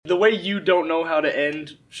the way you don't know how to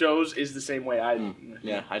end shows is the same way I.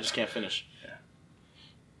 Yeah, I just can't finish. Yeah.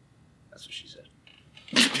 That's what she said.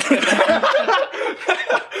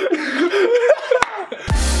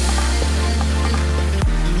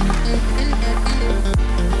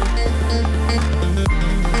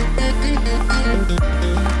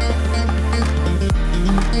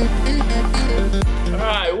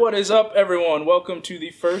 Alright, what is up, everyone? Welcome to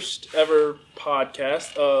the first ever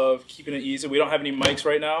podcast of Keepin' It Easy. We don't have any mics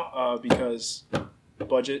right now because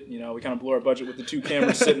budget, we kind of blew our budget with the two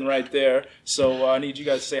cameras sitting right there. So I need you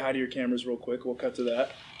guys to say hi to your cameras real quick. We'll cut to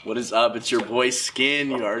that. What is up? It's your boy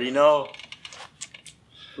Skin. You already know.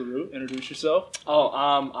 Farouk, introduce yourself.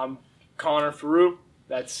 I'm Connor Farouk.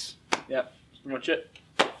 That's pretty much it.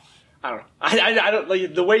 I don't know. I don't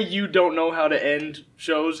like the way you don't know how to end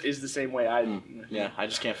shows is the same way I. Yeah, I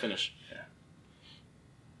just can't finish. Yeah.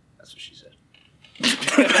 That's what she said.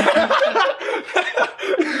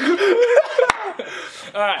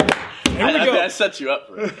 All right, here we go. That sets you up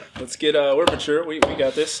for it. Let's get. We're mature. We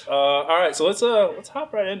got this. All right, so let's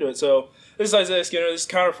hop right into it. So this is Isaiah Skinner. This is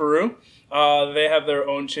Connor Farouk. They have their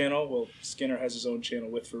own channel. Well, Skinner has his own channel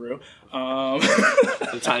with Farouk.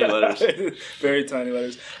 The tiny letters. Very tiny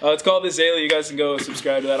letters. It's called The Zayla. You guys can go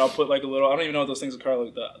subscribe to that. I'll put like a little, I don't even know what those things are called,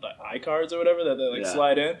 like the iCards or whatever that they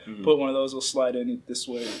slide in. Mm-hmm. Put one of those, will slide in this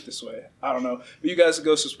way. I don't know. But you guys can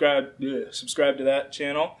go subscribe to that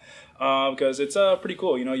channel because it's pretty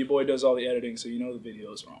cool. Your boy does all the editing, so the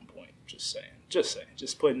videos are on point. Just saying.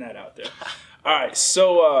 Just putting that out there. All right,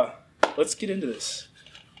 so let's get into this.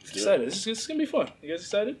 Excited. This is going to be fun. You guys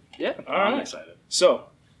excited? Yeah. All right. I'm excited. So,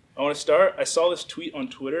 I want to start. I saw this tweet on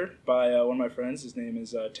Twitter by one of my friends. His name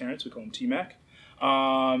is Terrence. We call him T-Mac.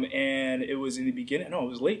 And it was in the beginning. No, it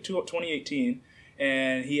was late 2018.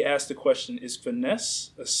 And he asked the question, is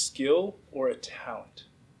finesse a skill or a talent?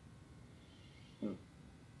 You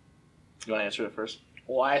want to answer it first?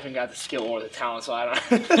 Well, I haven't got the skill or the talent, so I don't.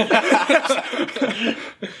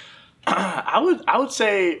 I would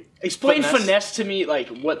say explain finesse to me, like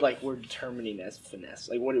what we're determining as finesse.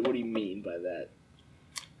 Like what do you mean by that?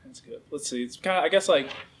 That's good. Let's see. It's kind of, I guess I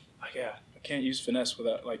can't use finesse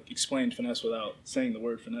without explain finesse without saying the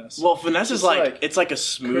word finesse. Well, finesse is it's like a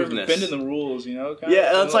smoothness, bending the rules, Kind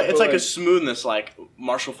it's like a smoothness. Like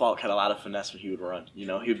Marshall Faulk had a lot of finesse when he would run. He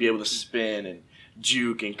would be able to spin and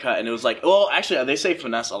juke and cut, and it was actually they say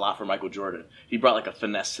finesse a lot for Michael Jordan. He brought a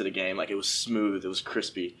finesse to the game. It was smooth, it was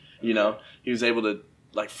crispy. He was able to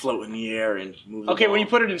float in the air and move. Okay, when you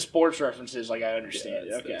put it in sports references, I understand.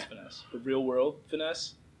 That's finesse. But real world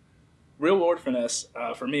finesse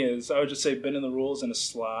for me is, I would just say bending the rules in a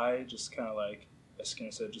sly, just kind of as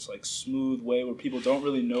Skinner said, just smooth way where people don't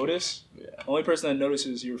really notice. Yeah. The only person that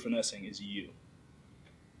notices you're finessing is you.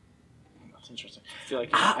 That's interesting.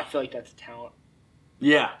 I feel like that's a talent.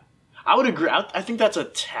 Yeah, I would agree. I think that's a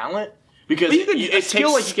talent because it takes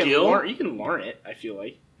skill. You can learn it. I feel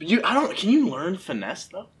like. But can you learn finesse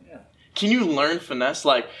though? Yeah. Can you learn finesse?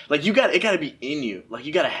 It got to be in you.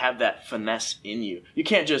 You got to have that finesse in you. You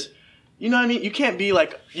can't just, you know what I mean? You can't be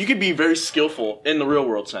you could be very skillful in the real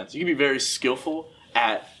world sense. You can be very skillful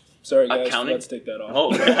at Sorry guys, accounting. Let's take that off.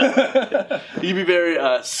 Oh, yeah. You can be very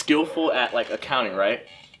skillful at accounting, right?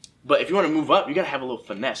 But if you want to move up, you got to have a little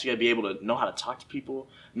finesse. You got to be able to know how to talk to people,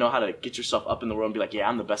 know how to get yourself up in the world and be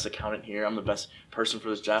I'm the best accountant here. I'm the best person for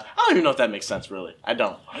this job. I don't even know if that makes sense, really. I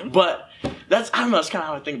don't. But that's kind of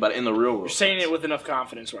how I think about it in the real world. You're saying it with enough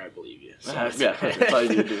confidence where I believe you. So That's all you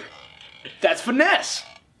need to do. That's finesse.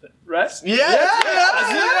 Right? Yeah.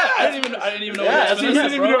 I didn't even know what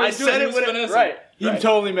finesse was, bro. I said it when it right. He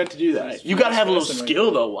totally meant to do that. Right. You got to have a little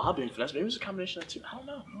skill, though, while being finesse. Maybe it's a combination of the two. I don't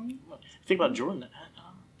know. Think about Jordan.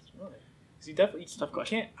 He definitely. It's a tough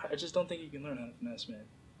question. I just don't think you can learn how to finesse, man.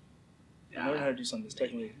 You learn how to do something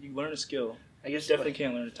technically. You learn a skill. I guess you definitely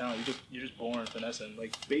can't learn a talent. You're just born finessing.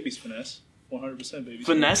 Babies finesse. 100% babies.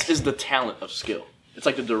 Finesse is the talent of skill. It's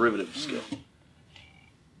like the derivative of skill.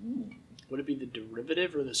 Would it be the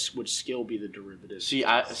derivative, or would skill be the derivative?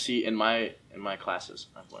 See, in my classes,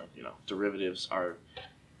 I've learned derivatives are.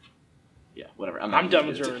 Yeah, whatever. I'm done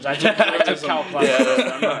with derivatives. I took calc classes.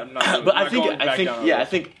 But I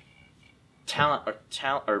think talent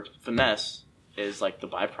or finesse is the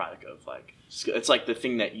byproduct of skill. It's the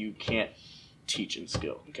thing that you can't teach in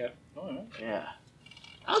skill. Okay. All right. Yeah.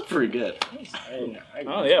 That was pretty good.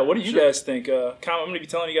 What do you guys think? I'm going to be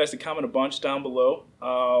telling you guys to comment a bunch down below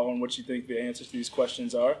on what you think the answers to these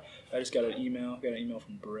questions are. I just got an email.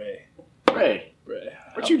 From Bray. Bray.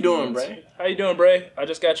 What you doing, Bray? How you doing, Bray? I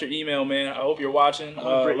just got your email, man. I hope you're watching.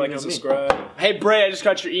 Like and subscribe. Hey, Bray, I just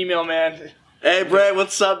got your email, man. Hey, Brett,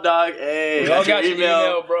 what's up, dog? Hey, We all got your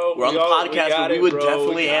email, bro. We're on the podcast, but we would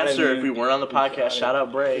definitely got answer if we weren't on the podcast. Shout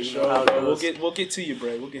out, Bray. You know how it goes. We'll get to you,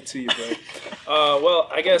 Bray. We'll get to you, Bray. Well,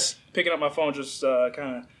 I guess picking up my phone just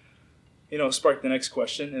kind of, sparked the next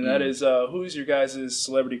question, and that is, who's your guys'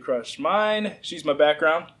 celebrity crush? Mine, she's my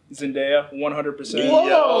background. Zendaya, 100%.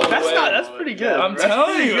 Whoa, that's pretty good. I'm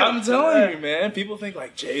telling you, man. People think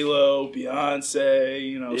like J-Lo,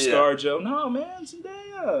 Beyonce, ScarJo. No, man,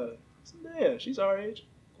 Zendaya, she's our age.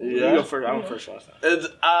 Yeah. You go first. I went first last time.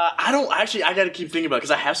 I don't actually. I got to keep thinking about it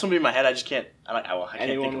because I have somebody in my head. I just can't. I can't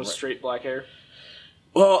Anyone think with of straight black hair?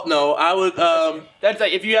 Well, no, I would. That's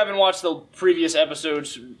like if you haven't watched the previous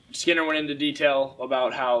episodes, Skinner went into detail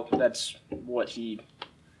about how that's what he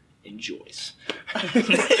enjoys.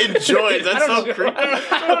 Enjoys. That's so creepy.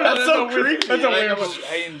 That's so creepy. That's a weird one.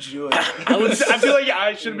 I enjoy. I feel like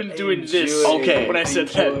I should have been doing this. Okay. When I said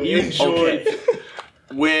that, you enjoy. Okay.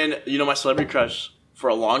 When my celebrity crush for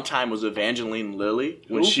a long time was Evangeline Lilly.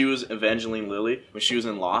 When she was in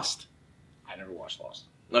Lost. I never watched Lost.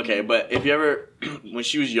 Okay, but if you ever, when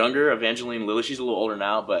she was younger, Evangeline Lilly, she's a little older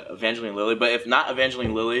now, but Evangeline Lilly. But if not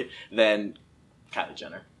Evangeline Lilly, then Kylie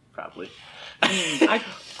Jenner, probably.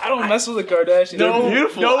 I don't mess with the Kardashians. They're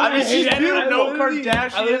beautiful. No, I mean, she's beautiful. No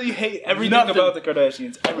Kardashians. I literally hate everything about the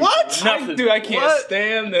Kardashians. Everything. What? Nothing. Dude, I can't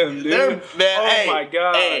stand them, dude. Man, oh my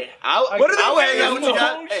god. Hey, I'll hang out with you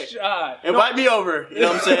guys. Hey, invite me over. You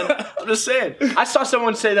know what I'm saying? I'm just saying. I saw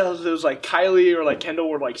someone say that it was like Kylie or like Kendall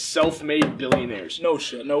were like self-made billionaires. No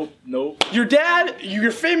shit. Nope. Your dad,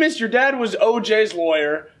 you're famous. Your dad was OJ's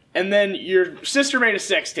lawyer, and then your sister made a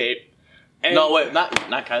sex tape. And No, wait, not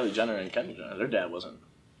Kylie Jenner and Kendall Jenner. Their dad wasn't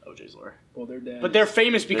OJ's lawyer. Well, their dad. But they're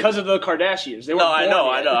famous because of the Kardashians. They were I know.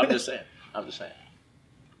 I'm just saying.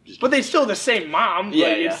 But they still have the same mom. Yeah,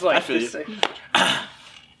 like, yeah. It's like I feel you.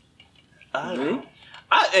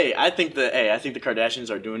 I think the Kardashians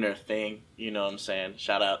are doing their thing. You know what I'm saying?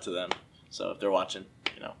 Shout out to them. So if they're watching,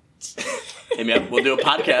 hit me up. We'll do a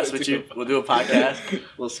podcast with you. We'll do a podcast.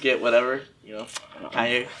 We'll skit whatever.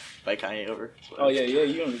 Kanye. Invite Kanye over. Oh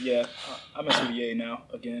yeah. I mess with Ye now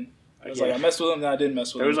again. I was like, I messed with him, then I didn't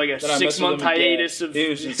mess with him. There was like a then I messed 6-month with him again. hiatus of. It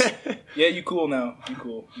was just, yeah, you cool now. You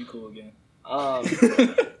cool again. Man,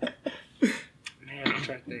 I'm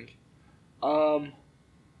trying to think.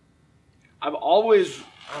 I've always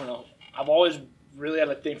really had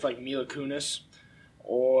a thing for like Mila Kunis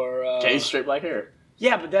or. Okay, straight black hair.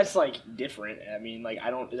 Yeah, but that's like different. I mean, like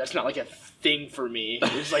that's not like a thing for me.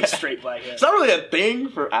 It's like straight black hair. It's not really a thing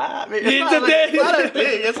for. It's not a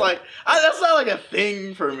thing. It's like that's not like a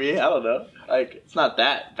thing for me. I don't know. Like it's not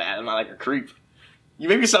that bad. I'm not like a creep. You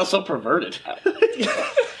make me sound so perverted.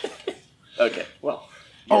 Okay. Well.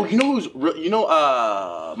 Oh,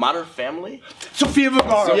 Modern Family? Sofia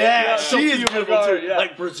Vergara. Yeah, she is Sofia beautiful Vergara, too. yeah.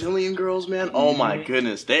 Like Brazilian girls, man. Oh my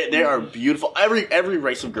goodness, they are beautiful. Every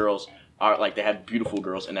race of girls are like they have beautiful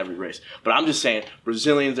girls in every race. But I'm just saying,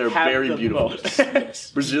 Brazilians are very beautiful.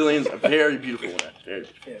 Yes. Brazilians are very beautiful. Very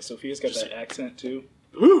beautiful. Yeah, Sophia's got that accent too.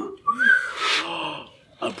 Woo. A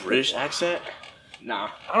British accent?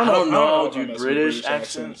 Nah. I don't know, if I dude. mess with British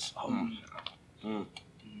accents. No,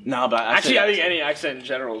 but Actually, I think any accent in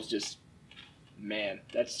general is just, man,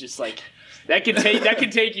 that's just like that can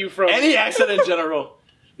take you from any accent in general.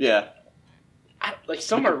 Yeah. Like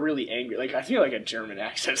some are really angry. Like I feel like a German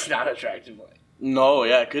accent's not attractive. Like, No,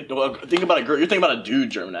 yeah, good. Well, think about a girl. You're thinking about a dude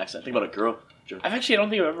German accent. Think about a girl. I don't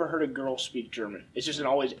think I've ever heard a girl speak German. It's just an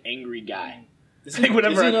always angry guy. Isn't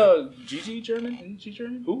Gigi German? Isn't she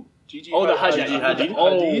German? Who? Gigi. Oh, the Gigi Hadid. Hadid.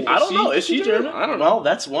 Oh, I don't know. Is she German? I don't know. Well,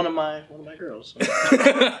 that's one of my girls.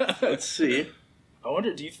 Let's see. I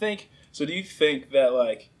wonder. Do you think that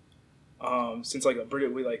like, since like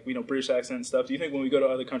British accent and stuff? Do you think when we go to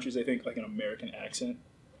other countries, they think like an American accent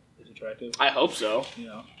is attractive? I hope so.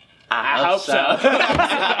 I hope so.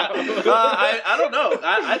 I don't know.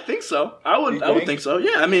 I think so. I would think so.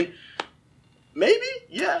 Yeah. I mean, maybe.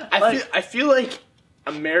 Yeah. I feel like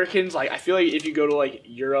Americans, like I feel like if you go to like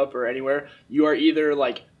Europe or anywhere, you are either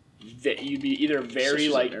like you'd be either very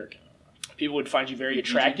like American. People would find you very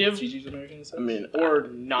attractive. Gigi's American. I mean, or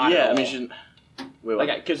not. Yeah. At all. I mean,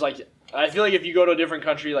 because like I feel like if you go to a different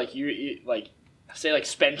country, like you like say like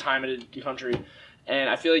spend time in a country, and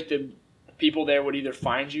I feel like the people there would either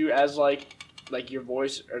find you as like your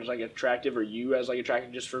voice as like attractive, or you as like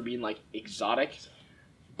attractive just for being like exotic.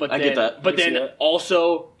 But I get that. But then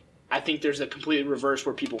also, I think there's a completely reverse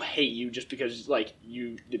where people hate you just because like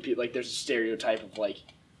there's a stereotype of like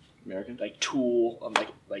American, like tool, of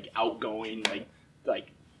like outgoing,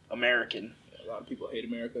 like American. A lot of people hate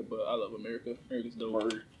America, but I love America. America's dope.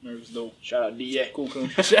 Word. America's dope. Shout out DA. Cool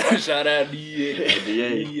country. Shout out DA.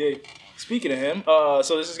 DA. Speaking of him,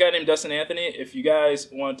 so this is a guy named Dustin Anthony. If you guys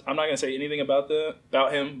want, I'm not going to say anything about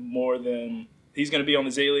him more than he's going to be on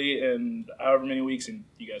the Zaylee in however many weeks, and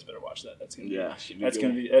you guys better watch that. That's going to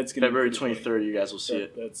be February 23rd. You guys will see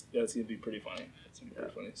it. That's going to be pretty funny. That's going to be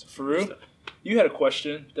pretty funny. So Faru, you had a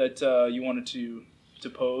question that you wanted to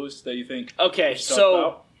pose that you think. Okay,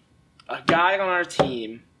 so a guy on our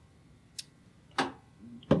team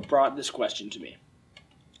brought this question to me,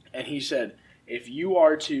 and he said, if you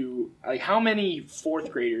are to, like, how many fourth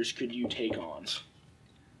graders could you take on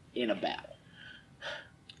in a battle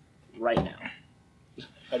right now?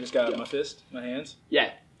 I just got my hands.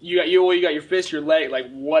 Yeah, you got your fist, your leg, like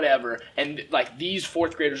whatever, and like these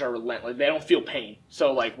fourth graders are relentless. They don't feel pain,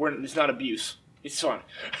 so like it's not abuse. It's fun.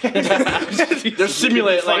 They're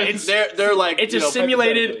simulated. Like they're like it's a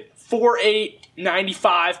simulated 4'8",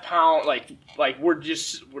 95 pound. Like we're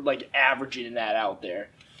like averaging that out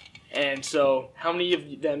there. And so, how many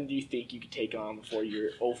of them do you think you could take on before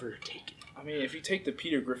you're overtaken? I mean, if you take the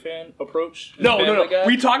Peter Griffin approach, no.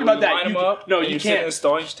 We talked about that. Line them up. No, you can't. Sit in the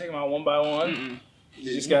stall, you just take them out one by one. Mm-mm.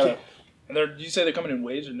 You just gotta. And you say they're coming in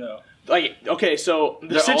waves or no? Like, okay, so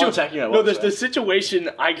the situation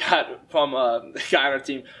I got from the guy on our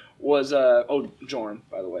team was Jordan,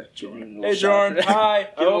 by the way. Hey, Jordan. Hi.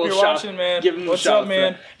 I hope you're watching, man. Give him What's up,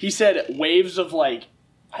 man? He said waves of like.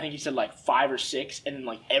 I think he said like 5 or 6, and then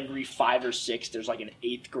like every 5 or 6, there's like an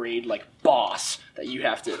 8th grade like boss that you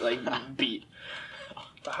have to like beat.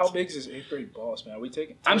 How big is this 8th grade boss, man? Are we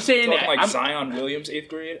taking? I'm saying like Zion Williams 8th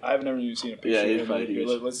grade. I've never even seen a picture. Yeah, of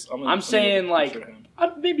him. I'm saying like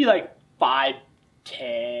maybe like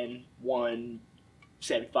 5'10",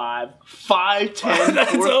 175. 5'10"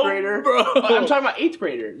 fourth grader, bro. I'm talking about 8th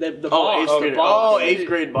grader. The boss. 8th grader. Boss. 8th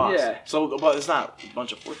grade boss. Yeah. So, but it's not a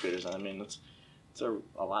bunch of fourth graders. I mean, it's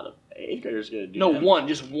a lot of 8th graders gonna do. No,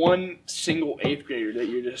 just one single 8th grader that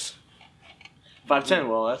you're just 5'10".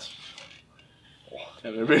 Well, that's.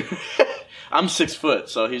 I'm 6 foot,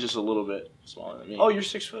 so he's just a little bit smaller than me. Oh, you're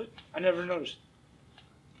 6 foot? I never noticed.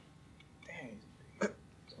 Dang,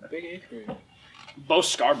 a big 8th grader. Bo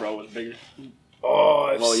Scarborough was bigger. Oh,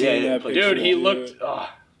 I've seen that picture. Dude, he looked.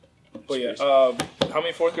 But yeah, how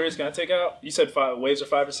many fourth graders can I take out? You said 5 waves are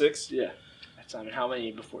 5 or 6. Yeah, that's I mean, how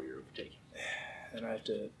many before you're overtaken? And I have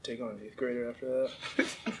to take on an 8th grader after that.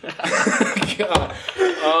 God.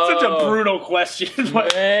 Such a brutal question,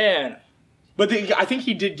 man. But I think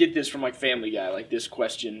he did get this from like Family Guy. Like this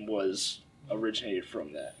question was originated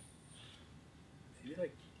from that. Maybe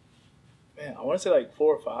like, man, I want to say like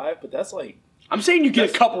 4 or 5, but that's like. I'm saying you get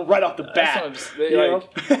a couple right off the bat.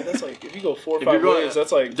 That's like if you go 4 or 5 waves,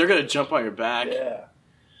 that's like they're gonna jump on your back. Yeah.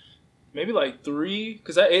 Maybe like 3,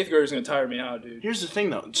 because that 8th grader is gonna tire me out, dude. Here's the thing,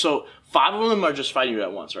 though. So 5 of them are just fighting you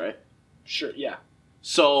at once, right? Sure. Yeah.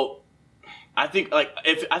 So I think I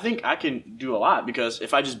can do a lot because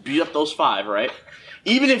if I just beat up those 5, right?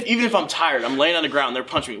 Even if I'm tired, I'm laying on the ground, and they're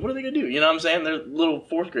punching me. What are they gonna do? You know what I'm saying? They're little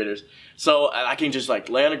 4th graders. So I can just like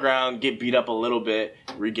lay on the ground, get beat up a little bit,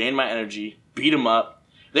 regain my energy, beat them up.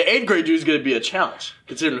 The 8th grade dude is gonna be a challenge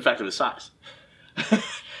considering the fact of his size.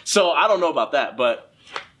 So I don't know about that, but.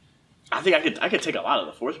 I think I could take a lot of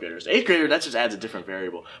the 4th graders. 8th grader, that just adds a different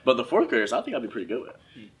variable. But the 4th graders, I think I'll be pretty good with.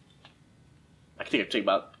 I think I could take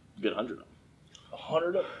about a good 100 of them.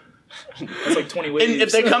 100 of them? That's like 20 waves. And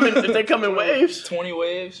if they come in waves. 20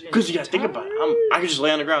 waves. Because you got to think about it. I could just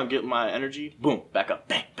lay on the ground, get my energy, boom, back up,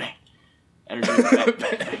 bang, bang. Energy, bang,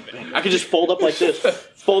 bang, bang, bang. I could just fold up like this.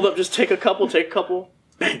 Fold up, just take a couple,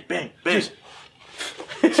 bang, bang, bang.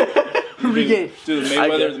 Regain. Do the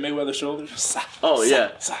Mayweather shoulders. Oh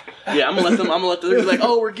yeah, yeah. I'm gonna let them. They're be like,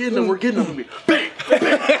 oh, we're getting them. Be bang, bang.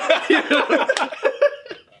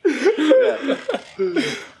 Yeah.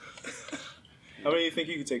 How many do you think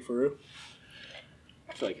you could take, Faru?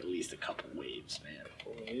 I feel like at least a couple waves, man.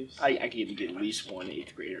 Waves. I could even get at least one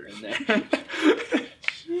 8th grader in there.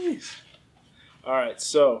 Jeez. All right,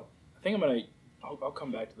 so I think I'll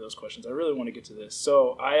come back to those questions. I really want to get to this.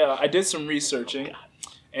 So I did some researching. Oh,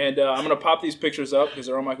 and I'm going to pop these pictures up because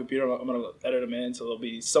they're on my computer. I'm going to edit them in so they'll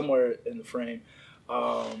be somewhere in the frame.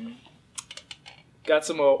 Got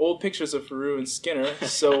some old pictures of Faru and Skinner.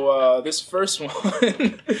 So this first one,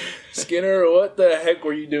 Skinner, what the heck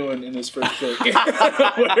were you doing in this first pic?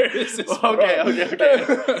 Where is this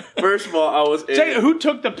Okay. First of all, I was in... Who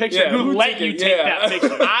took the picture? Yeah, who let you take that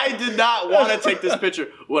picture? I did not want to take this picture.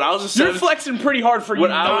 When I was in You're flexing pretty hard for you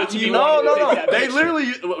not to be wanting to take that They picture.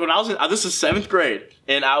 literally... When I was in... This is 7th grade,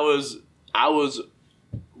 and I was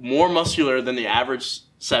more muscular than the average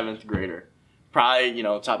 7th grader. Probably, you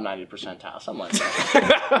know, top 90 percentile, something like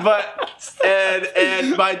that. But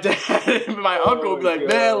and my dad and my uncle would be like,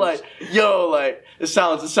 man, like, yo, like, it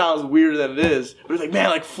sounds weirder than it is. But he's like, man,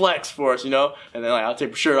 like, flex for us, you know? And then like I'll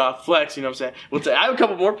take my shirt off, flex, you know what I'm saying? I have a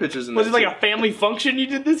couple more pictures in there. Was it like a family function you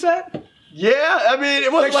did this at? Yeah, I mean,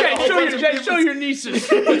 it wasn't like show your nieces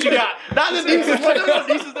what you got. Not the nieces. There were no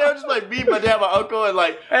nieces there. Just like me, my dad, my uncle, and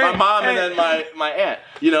like my mom, and then my aunt.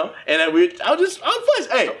 You know, and then I would flex.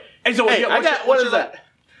 Hey, so I got what is that?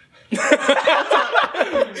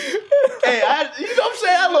 Hey, you know what I'm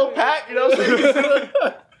saying? I had a little pack. You know what I'm saying?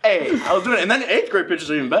 Hey, I was doing it, and then 8th grade pictures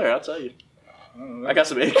are even better. I'll tell you. I got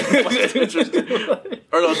some 8th grade pictures.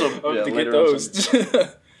 Or no, to get those.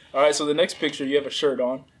 All right, so the next picture, you have a shirt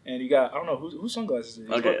on, and you got, I don't know, whose sunglasses are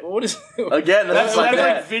these? Okay. What is it? Again, that's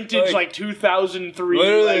like vintage, like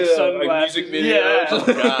 2003 like sunglasses. Like music video. Yeah.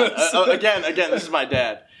 Oh, God. Again, this is my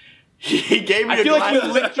dad. He gave me I feel like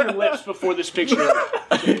you licked your lips before this picture.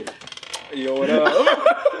 Yo, what up?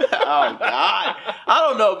 Oh, God. I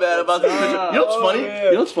don't know, man, about this picture. You know what's funny? Man.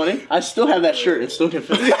 You know what's funny? I still have that shirt. It still can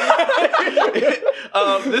fit.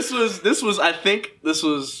 This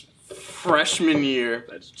was freshman year.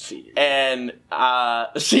 That's senior. And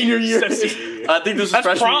senior year. I think this was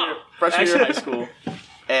freshman year of high school.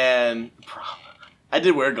 And prom. I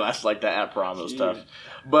did wear glasses like that at prom. It was tough.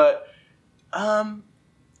 But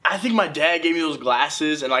I think my dad gave me those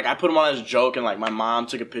glasses, and like I put them on as a joke, and like my mom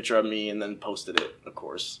took a picture of me and then posted it, of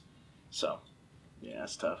course. So yeah,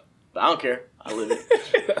 that's tough. But I don't care. I live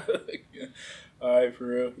it. All right, for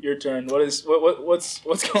real. Your turn. What's going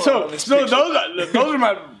on in this so picture? those are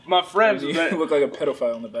my friends. You look like a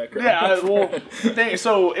pedophile in the background. Yeah,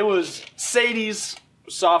 so it was Sadie's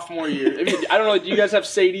sophomore year. I don't know. Do you guys have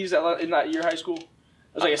Sadie's in your high school?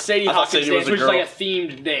 It was like a Sadie Hawkins dance, which is like a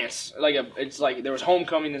themed dance. It's like there was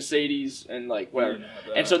homecoming and Sadie's and like whatever.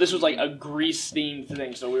 And so this was like a Grease themed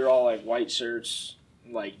thing. So we were all like white shirts,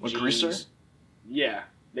 like jeans. Greaser? Yeah,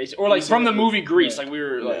 basically, or like from the movie Grease. Like we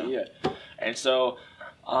were like And so,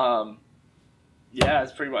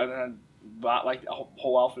 it's pretty much. And I bought like a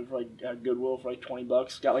whole outfit for like Goodwill for like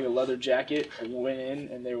 $20. Got like a leather jacket. Went in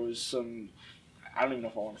and there was some. I don't even know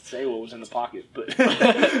if I want to say what was in the pocket, but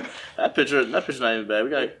that picture's not even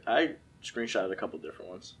bad. I screenshotted a couple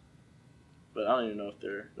different ones, but I don't even know if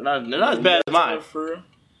they're not as bad as mine.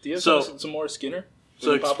 Do you have some more Skinner?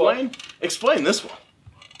 So explain this one.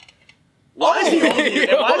 Why is he holding you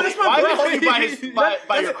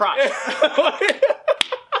by your crotch?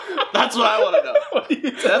 That's what I want to know.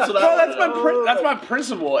 That's my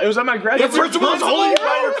principal. It was at my graduation. Your principal was holding you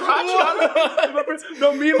by your crotch?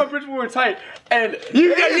 No, me and my principal were tight. And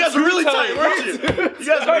you guys were really tight, weren't you? You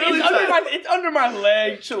guys were really tight. It's under my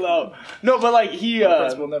leg. Chill out. No, but like he. My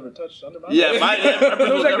principal never touched under my leg. Yeah, my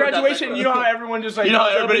it was at graduation. You know how everyone just like. You know how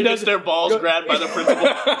everybody gets their balls grabbed by the principal.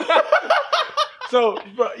 So,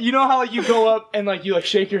 you know how like you go up and like you like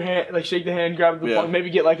shake your hand, like shake the hand, grab the maybe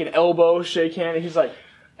get like an elbow, shake hand, and he's like.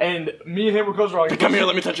 And me and him were close. We're like, come here,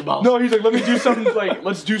 let me touch your balls. No, he's like, let me do something. Like,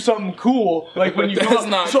 let's do something cool. Like when you come up,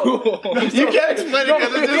 not cool. You can't explain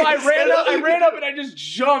it. I ran up and I just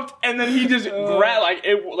jumped, and then he just grabbed.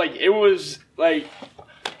 Like it was like,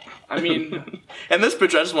 I mean. And this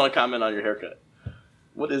picture, I just want to comment on your haircut.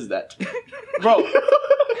 What is that, bro?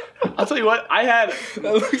 I'll tell you what. I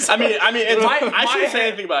shouldn't say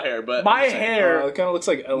anything about hair, but my hair it kind of looks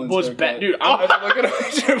like Ellen's was bad, dude.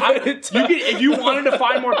 If you wanted to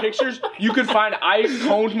find more pictures, you could find. I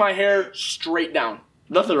combed my hair straight down.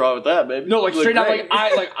 Nothing wrong with that, baby. No, like straight down, like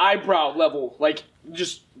eyebrow level, like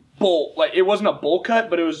just bowl. Like it wasn't a bowl cut,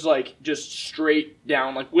 but it was like just straight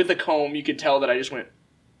down. Like with a comb, you could tell that I just went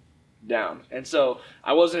down, and so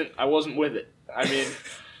I wasn't with it.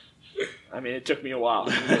 I mean, it took me a while.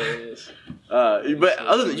 But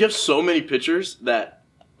other than you have so many pictures that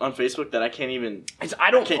on Facebook that I can't even.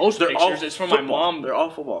 I don't post pictures. It's from football. my mom. They're all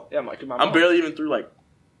football. Yeah, my mom. I'm barely even through like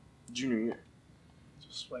junior year.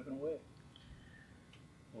 Just swiping away.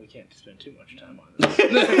 Well, we can't spend too much time on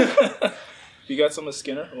this. You got some of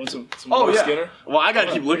Skinner? Want some more Skinner? Well, I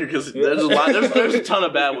gotta keep looking because there's a lot. There's a ton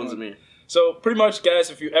of bad ones of me. So pretty much, guys,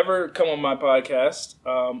 if you ever come on my podcast,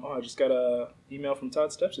 I just got an email from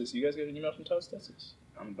Todd Stepsis. You guys got an email from Todd Stepsis?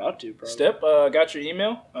 I'm about to, probably. Step, got your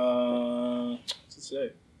email. What's it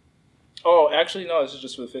say? Oh, actually, no, this is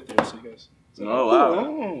just for the 5th year, so you guys. So,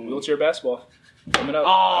 wow. Wheelchair basketball. Coming up.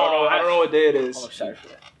 Oh, I don't know what day it is. I'm excited for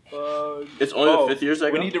that. It's only the 5th years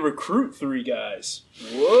that we need to recruit 3 guys.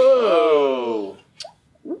 Whoa.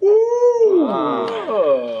 Woo.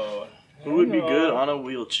 Wow. Who would be good on a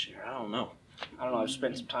wheelchair? I don't know. I've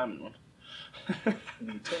spent some time in one. 10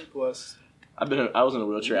 plus. I was in a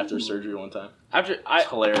wheelchair after surgery one time.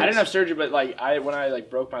 Hilarious. I didn't have surgery, but like when I like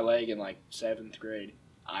broke my leg in like 7th grade,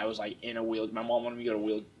 I was like in a wheel. My mom wanted me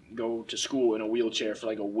to go to school in a wheelchair for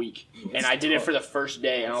like a week, and I did it for the first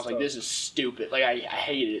day, and I was like, this is stupid. Like I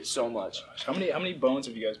hated it so much. How many bones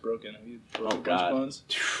have you guys broken? Have you broken a bunch of bones?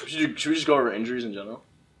 Should we just go over injuries in general?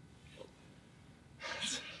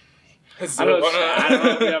 I don't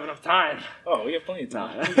know if we have enough time. Oh, we have plenty of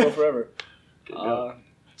time. We can go forever.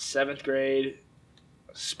 7th grade,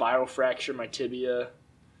 spiral fracture my tibia.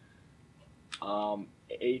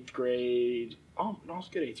 8th grade. Oh no, I was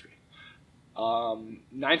good 8th grade.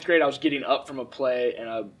 9th grade, I was getting up from a play, and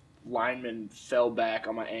a lineman fell back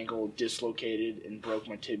on my ankle, dislocated, and broke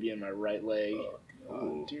my tibia and my right leg. Oh,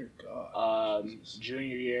 God. Dear God.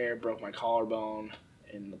 Junior year, broke my collarbone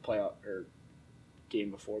in the playoff or game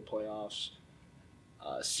before playoffs.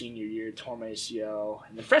 Senior year, tore my ACL,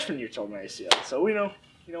 and the freshman year, tore my ACL. So we know.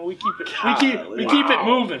 We keep it. We keep it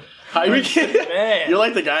moving. Man. You're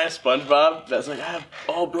like the guy in SpongeBob that's like, I have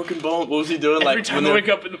all broken bones. What was he doing? Every time I wake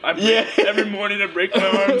up, every morning I break my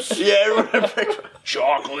arms. Yeah, every morning I break my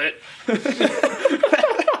chocolate.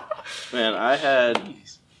 Man, I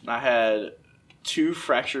had two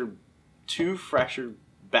fractured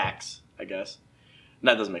backs, I guess.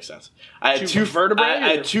 That doesn't make sense. I had two vertebrae. I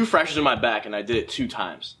had 2 fractures in my back, and I did it 2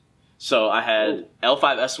 times. So I had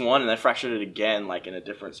L5S1, and I fractured it again, like in a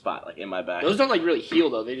different spot, like in my back. Those don't like really heal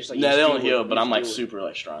though. They just like they don't heal, but I'm like super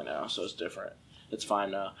like strong now, so it's different. It's fine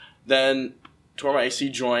now. Then tore my AC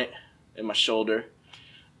joint in my shoulder.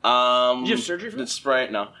 Did you have surgery for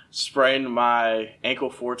that? Sprained my ankle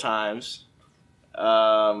 4 times.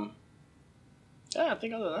 Yeah, I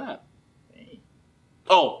think other than that.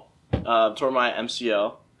 Tore my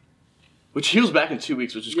MCL. Which heals back in 2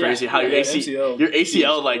 weeks, which is crazy. How your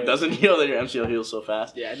ACL like doesn't heal, then your MCL heals so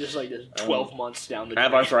fast. Yeah, just like 12 months down the. I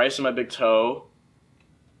have arthritis in my big toe.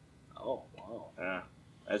 Oh wow. Yeah,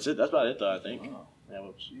 that's it. That's about it, though. I think. Wow. Yeah,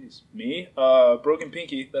 whoops. Jeez. Me, broken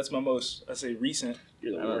pinky. That's my most, I say, recent.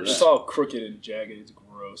 You're the worst. It's all crooked and jagged. It's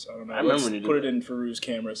gross. I don't know. I remember when you put it in Farou's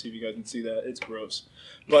camera, see if you guys can see that. It's gross.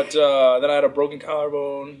 But then I had a broken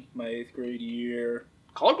collarbone my 8th grade year.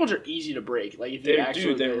 Collarbones are easy to break. Like if they really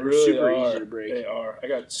super are. Easy to break. They are. I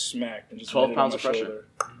got smacked and just 12 pounds of pressure. Shoulder.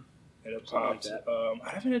 And it popped. I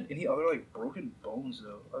haven't had any other like broken bones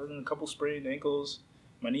though, other than a couple sprained ankles.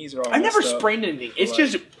 My knees are all. I never sprained anything. It's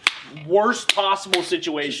just worst possible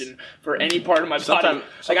situation for any part of my body.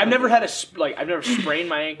 Like I've never had I've never sprained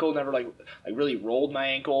my ankle. Never like really rolled my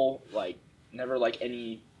ankle. Like never like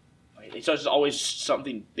any. It's just always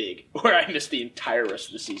something big where I miss the entire rest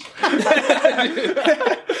of the season. Right.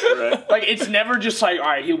 Like it's never just like, all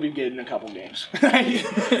right, he'll be good in a couple games.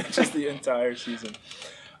 Just the entire season.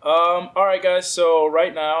 All right, guys. So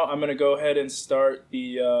right now I'm gonna go ahead and start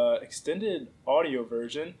the extended audio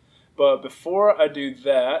version. But before I do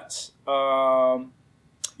that,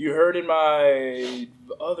 you heard in my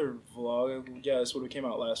other vlog. Yeah, this would have came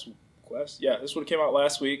out last week. This would have came out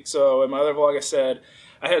last week. So in my other vlog, I said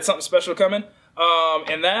I had something special coming.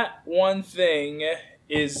 And that one thing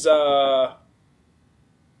is I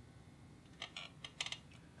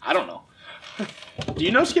don't know. Do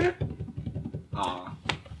you know Skinner? All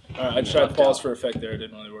right, I tried to pause for effect there. It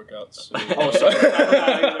didn't really work out. So. Oh, sorry.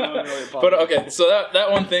 But okay, so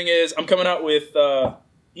that one thing is I'm coming out with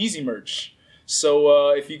Eazy merch. So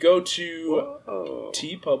if you go to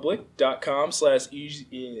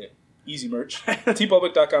tpublic.com/easy merch,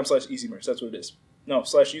 tpublic.com/easy merch. That's what it is. No,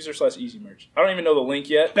 /user/easy merch. I don't even know the link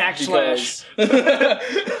yet. Backslash.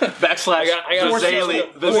 Backslash. I got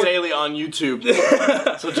the Zaylee on YouTube.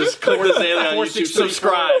 So just click the Zaylee on YouTube,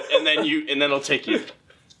 subscribe, and then it'll take you.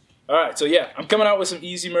 All right, so yeah, I'm coming out with some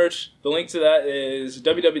Eazy merch. The link to that is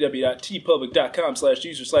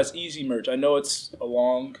www.tpublic.com/user/easy merch. I know it's a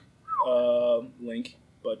long link,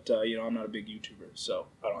 but I'm not a big YouTuber, so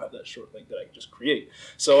I don't have that short link that I can just create.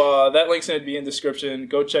 So that link's going to be in the description.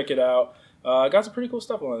 Go check it out. I got some pretty cool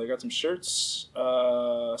stuff on there. I got some shirts,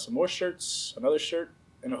 some more shirts, another shirt,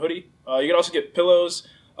 and a hoodie. You can also get pillows,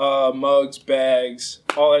 mugs, bags,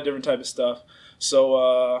 all that different type of stuff.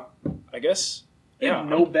 So I guess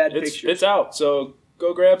no bad pictures. It's out. So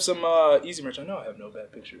go grab some Eazy merch. I know I have no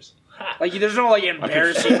bad pictures. Like there's no like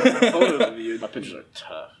embarrassing photos of you. My pictures are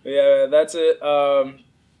tough. Yeah, that's it.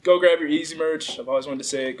 Go grab your Eazy merch. I've always wanted to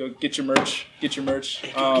say it. Go get your merch. Get your merch.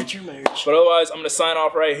 Get your merch. But otherwise, I'm going to sign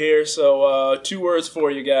off right here. So 2 words for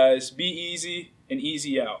you guys. Be easy and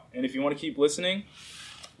easy out. And if you want to keep listening,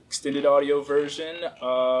 extended audio version,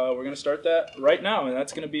 we're going to start that right now. And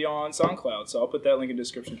that's going to be on SoundCloud. So I'll put that link in the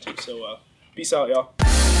description too. So peace out, y'all.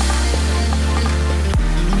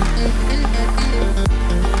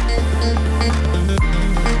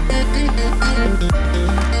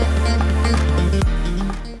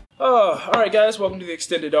 All right, guys. Welcome to the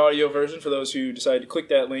extended audio version for those who decide to click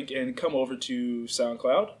that link and come over to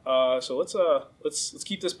SoundCloud. So let's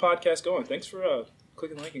keep this podcast going. Thanks for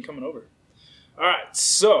clicking the link and coming over. All right.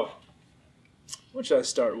 So what should I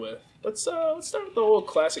start with? Let's start with the old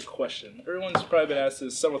classic question. Everyone's probably been asked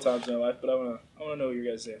this several times in their life, but I wanna know your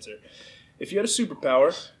guys' answer. If you had a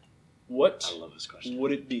superpower, what I love this question.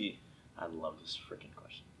 would it be? I love this freaking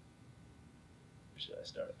question. Where should I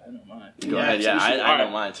start? I know mine. Go ahead. Yeah, I know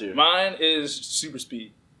mine too. Mine is super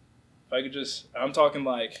speed. If I could just, I'm talking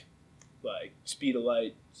like speed of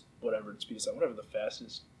light, whatever, speed of sound, whatever the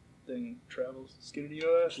fastest thing travels. Skinner, do you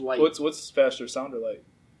know that? Light. What's faster, sound or light?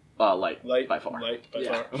 Light by far. Light by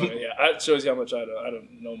Yeah. far. Okay, yeah, that shows you how much I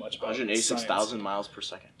don't know much about 186,000 miles per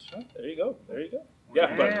second. Oh, there you go.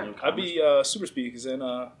 Yeah, Yeah. but I'd be super speed because then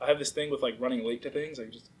I have this thing with like running late to things. I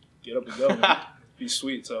can just get up and go. Man. Be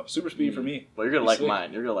sweet. So super speed for me. Well, you're gonna Be like slick.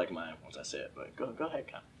 mine. You're gonna like mine once I say it. But go ahead,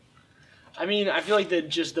 Con. I mean, I feel like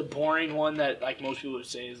the boring one that like most people would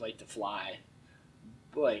say is like to fly.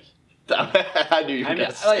 Like I knew you were I mean,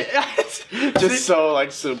 gonna say it. Just so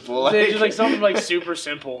like simple. it's just like something like super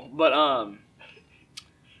simple. But I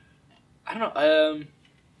don't know.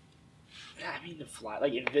 Yeah, I mean to fly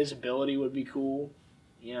like invisibility would be cool.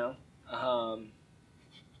 You know.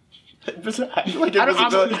 I feel like I don't-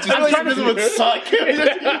 invisibility. I'm I feel like trying to invisible would suck.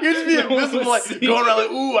 You just be invisible, like going around like,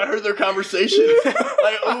 ooh, I heard their conversations.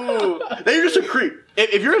 Like, ooh, then you're just a creep.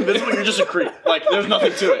 If you're invisible, you're just a creep. Like, there's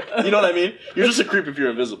nothing to it. You know what I mean? You're just a creep if you're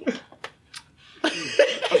invisible.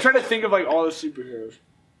 I'm trying to think of like all the superheroes.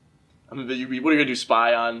 I mean, what are you gonna do?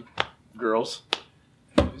 Spy on girls?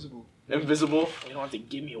 Invisible. Invisible? You don't have to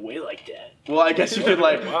give me away like that. Well, I guess you could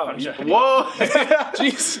like. Wow. Yeah. Whoa!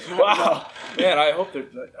 Jeez. Wow. Man, I hope they're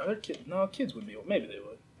like, are there kids? No, kids would be. Maybe they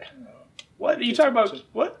would. I don't know. What are you talking about?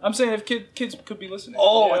 What? I'm saying if kids could be listening.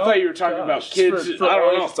 Oh, you I know? thought you were talking about Gosh, kids. For I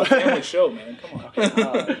don't know. It's a family show, man. Come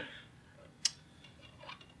on.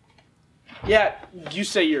 Yeah, you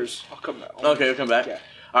say yours. I'll come back. Okay, we'll come back. Okay.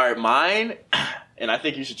 All right, mine, and I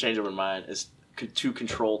think you should change over mine, is to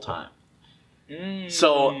control time.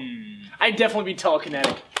 So- I'd definitely be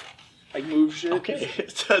telekinetic. Like move shit. Okay.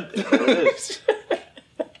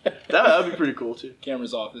 That would be pretty cool, too.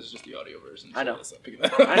 Camera's off. This is just the audio version. I know. Let's not pick it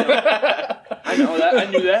up. I know that. I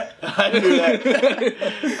knew that. I knew that.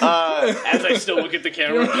 As I still look at the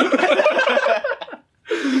camera.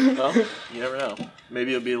 Well, you never know.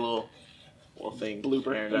 Maybe it'll be a little thing.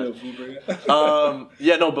 Blooper. Aaron does.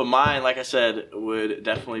 But mine, like I said, would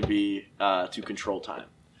definitely be to control time.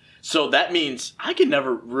 So that means I could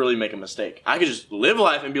never really make a mistake. I could just live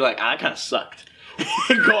life and be like, I kind of sucked.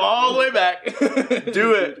 Go all the way back,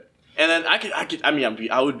 do it, and then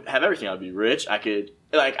I would have everything. I'd be rich. I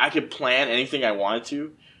could plan anything I wanted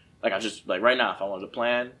to. Like I just like right now, if I wanted to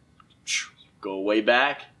plan, go way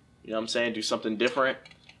back. You know what I'm saying? Do something different.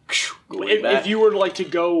 Go way back. If you were like to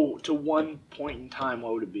go to one point in time,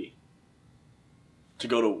 what would it be? To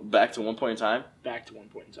go back to one point in time. Back to one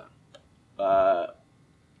point in time.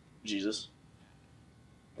 Jesus.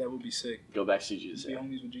 That would be sick. Go back to see Jesus. Be Yeah.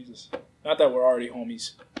 homies with Jesus. Not that we're already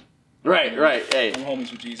homies. Right. Hey. I'm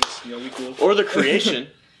homies with Jesus. You know, we cool. Or the creation,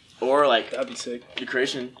 or like That'd be sick. the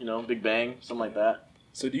creation. You know, Big Bang, something like that.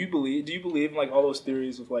 So do you believe in like all those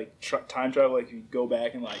theories with like time travel? Like you go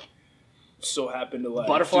back and like so happen to like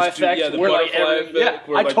Butterfly just effect, the where, like, butterfly every- effect, yeah,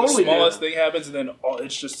 where I like totally the do. smallest thing happens and then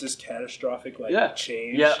it's just this catastrophic like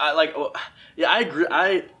change. Yeah, I agree.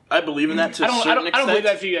 I believe in that to a certain I don't extent. believe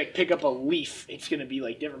that if you like pick up a leaf, it's gonna be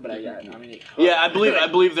like different. But I mean, it could. Yeah, I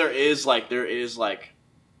believe there is like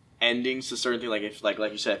endings to certain things. Like if like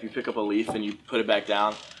you said, if you pick up a leaf and you put it back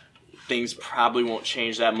down, things probably won't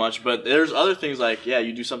change that much. But there's other things like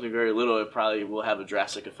you do something very little, it probably will have a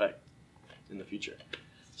drastic effect in the future.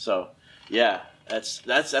 So yeah, that's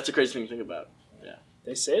a crazy thing to think about. Yeah,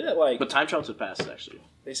 They say that like but time travel to the past actually.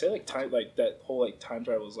 they say like time like that whole like time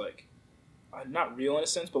travel is like not real in a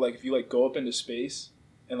sense, but like if you like go up into space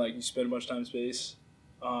and like you spend a bunch of time in space,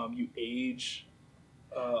 you age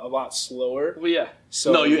a lot slower. Well, yeah.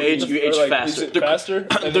 So No, you age like, faster. Is it faster? And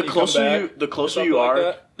then The you closer come you back the or closer something you like are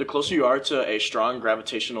that? the closer you are to a strong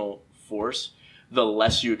gravitational force, the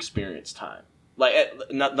less you experience time. Like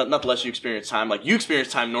not the less you experience time. Like you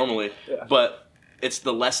experience time normally, Yeah. but it's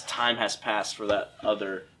the less time has passed for that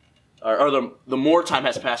other, or the more time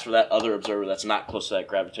has passed for that other observer that's not close to that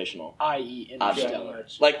gravitational. I.e. Object. Interstellar.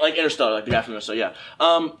 Like Interstellar, like the guy from Interstellar.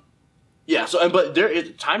 Yeah. Yeah. So, but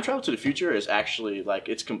time travel to the future is actually like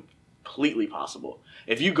it's completely possible.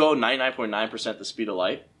 If you go 99.9% the speed of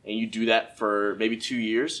light and you do that for maybe 2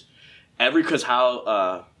 years, because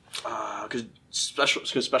how Because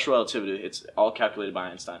special relativity, it's all calculated by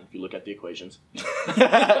Einstein. If you look at the equations.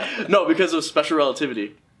 No, because of special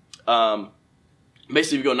relativity.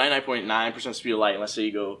 Basically, if you go 99.9% speed of light, and let's say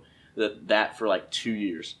you go that for like 2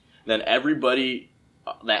 years, then everybody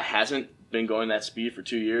that hasn't been going that speed for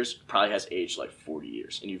 2 years probably has aged like 40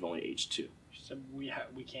 years, and you've only aged 2. So we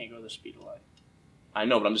can't go the speed of light. I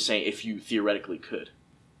know, but I'm just saying if you theoretically could.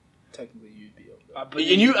 Technically, you'd be able to.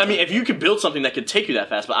 If you could build something that could take you that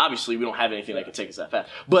fast, but obviously we don't have anything that could take us that fast.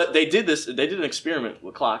 But they did an experiment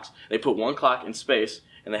with clocks. They put one clock in space,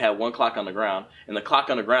 and they had one clock on the ground, and the clock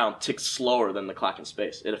on the ground ticks slower than the clock in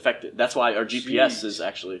space. It affected. That's why our GPS is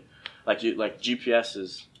actually, GPS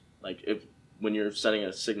is, if when you're sending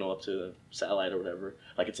a signal up to the satellite or whatever,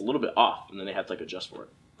 it's a little bit off, and then they have to adjust for it.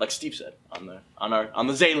 Like Steve said on the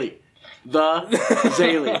Zaylee. The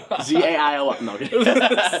Zaylee. Z-A-I-L. No.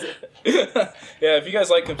 Yeah, if you guys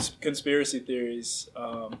like conspiracy theories,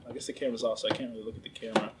 I guess the camera's off, so I can't really look at the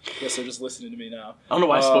camera. I guess they're just listening to me now. I don't know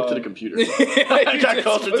why I spoke to the computer. I got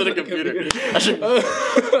closer to the computer.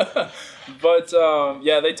 But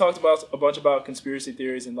they talked about a bunch about conspiracy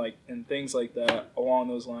theories and things like that along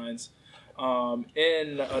those lines.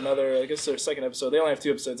 In another, I guess their second episode, they only have 2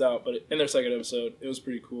 episodes out, but in their second episode, it was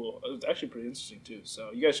pretty cool. It was actually pretty interesting too. So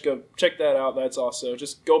you guys should go check that out. That's also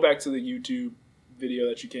just go back to the YouTube video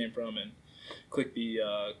that you came from and click the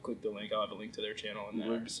link. I'll have a link to their channel in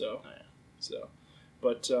there. So,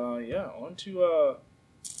 on to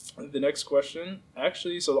the next question.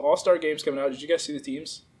 Actually, so the All-Star game's coming out. Did you guys see the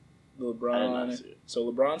teams? LeBron. I did not see it.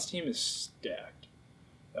 So LeBron's team is stacked.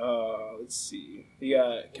 Let's see. He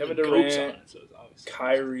got Kevin Durant,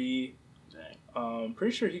 Kyrie.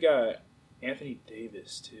 Pretty sure he got Anthony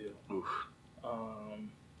Davis too. Oof.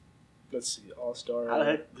 Let's see. All-Star. How the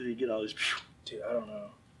heck did he get all these? Dude, I don't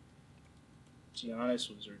know. Giannis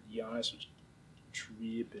was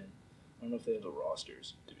tripping. I don't know if they have the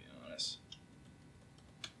rosters, to be honest.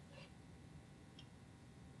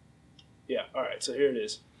 Yeah. All right. So here it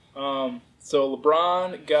is. So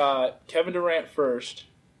LeBron got Kevin Durant first.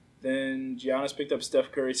 Then Giannis picked up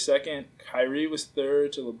Steph Curry second. Kyrie was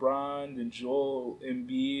third to LeBron. Then Joel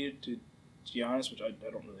Embiid to Giannis, which I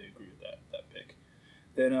don't really agree with that pick.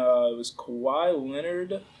 Then it was Kawhi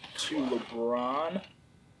Leonard to LeBron.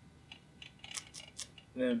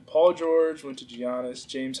 And then Paul George went to Giannis.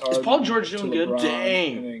 James Harden. Is Paul George doing good?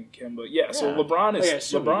 Dang. And then Kemba. Yeah, so LeBron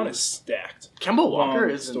is stacked. Kemba Walker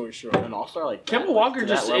is story short. An all-star Kemba Walker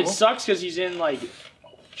it sucks because he's in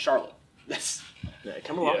Charlotte.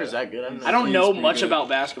 Kemba Walker's that good. I don't know much about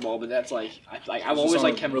basketball, but that's I've always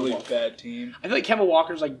liked Kemba really Walker. Bad team. I feel like Kemba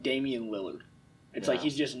Walker's like Damian Lillard. It's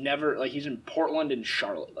he's just never he's in Portland and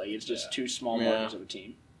Charlotte. It's just two small markets of a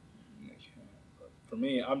team. For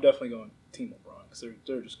me, I'm definitely going Team LeBron because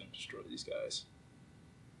they're just going to destroy these guys.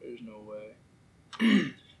 There's no way.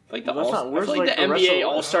 The NBA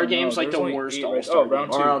All-Star game's the worst All-Star.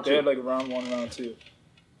 Round 2. They had round 1 and round 2.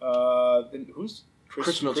 Then who's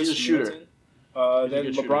Chris Middleton? He's a shooter.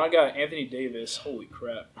 Then LeBron got Anthony Davis. Holy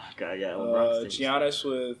crap. Giannis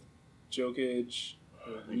with Jokic.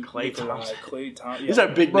 Klay Thompson. These are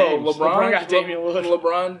big names. LeBron got Damian Lillard.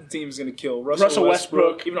 LeBron team's going to kill Russell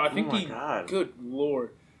Westbrook. Even though I think good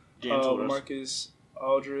lord. Marcus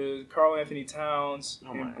Aldridge, Karl Anthony Towns,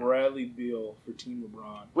 and Bradley Beal for Team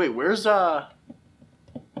LeBron. Wait, where's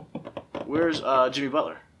Jimmy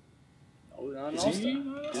Butler? Is he?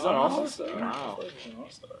 He's on All-Star. Wow. He's an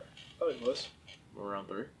All-Star. I thought he was. Round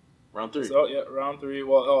 3. Round 3. So, round 3.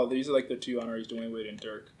 Well, these are the 2 honorees, Dwayne Wade and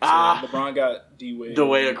Dirk. So LeBron got D-Wade.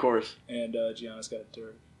 D-Wade, of course. And Giannis got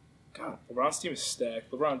Dirk. God, LeBron's team is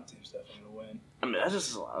stacked. LeBron's team's definitely going to win. I mean, that's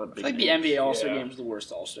just a lot of big the NBA All-Star game is the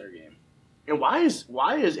worst All-Star game. And why is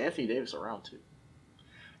Anthony Davis around, too?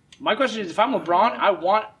 My question is, if I'm LeBron, I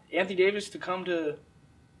want Anthony Davis to come to...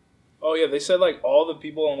 Oh, yeah, they said, all the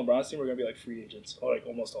people on LeBron's team were going to be, free agents.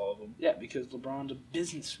 Almost all of them. Yeah, because LeBron's a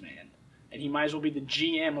businessman. And he might as well be the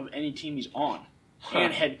GM of any team he's on.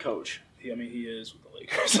 And head coach. He is with the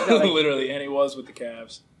Lakers. Literally, and he was with the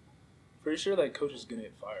Cavs. Pretty sure that coach is going to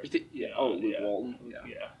get fired. Luke Walton.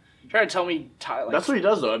 Yeah. Try to tell me... That's what he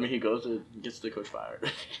does, though. I mean, he goes and gets the coach fired.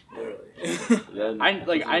 Literally.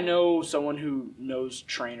 I know someone who knows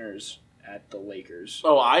trainers at the Lakers.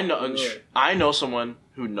 Oh, I know. Really? I know someone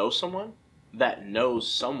who knows someone that knows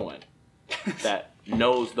someone that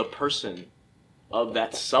knows the person of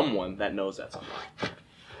that someone that knows that someone.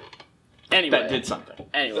 Anyway, that did something.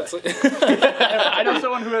 Anyway, I know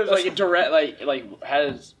someone who has a direct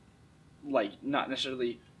has not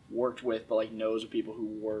necessarily worked with, but knows of people who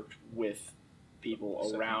worked with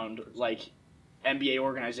people around NBA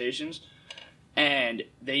organizations, and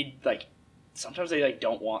they sometimes they like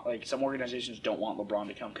don't want like some organizations don't want LeBron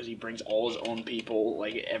to come because he brings all his own people.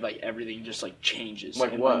 Like everything just like changes.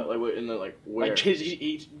 Like what? Like in the like where? Like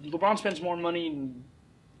LeBron spends more money than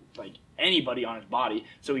like anybody on his body,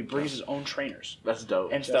 so he brings his own trainers. That's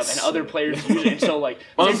dope. And stuff, and other players use it. And so like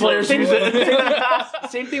other players use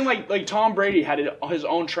it. Same thing like Tom Brady had his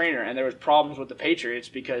own trainer, and there was problems with the Patriots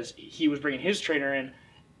because he was bringing his trainer in,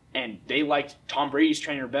 and they liked Tom Brady's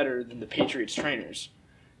trainer better than the Patriots trainers.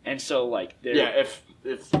 And so, like, if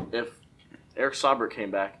Eric Sauber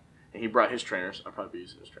came back and he brought his trainers, I'd probably be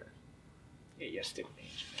using his trainers. Yeah, yes, stick with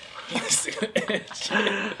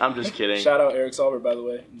I'm just kidding. Shout out Eric Sauber, by the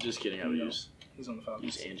way. Just kidding. I would use. He's on the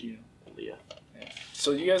Falcons. Use Angie. Leah. Yeah.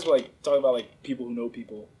 So you guys like talk about like people who know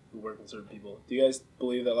people who work with certain people. Do you guys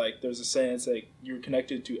believe that like there's a saying it's like you're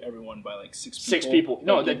connected to everyone by like 6 people? 6 people.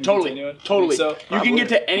 No, like, totally. So you can get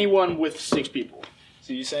to anyone with 6 people.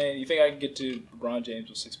 So you saying you think I can get to LeBron James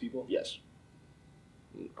with 6 people? Yes.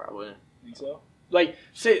 Probably. Think so? Like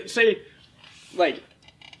say like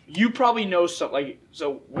you probably know some like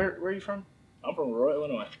so where are you from? I'm from Roy,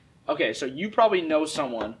 Illinois. Okay, so you probably know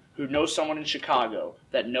someone who knows someone in Chicago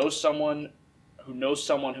that knows someone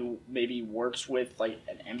who maybe works with like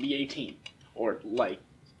an NBA team or like,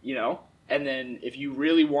 you know, and then if you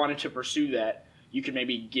really wanted to pursue that, you could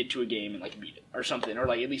maybe get to a game and like meet it or something, or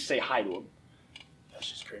like at least say hi to him. That's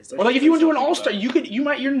just crazy. Or like if you went to an All-Star,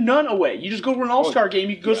 you're none away. You just go to an All-Star game,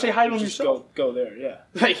 you can go say hi to him yourself. Go there, yeah.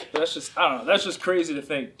 Like that's just I don't know. That's just crazy to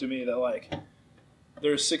think to me that like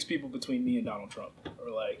there's 6 people between me and Donald Trump, or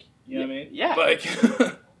like you know what I mean? Yeah. Like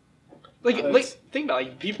think about it,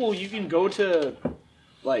 like people you can go to,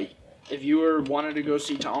 like if you were wanted to go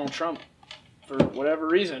see Donald Trump for whatever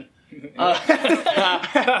reason.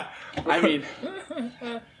 I mean,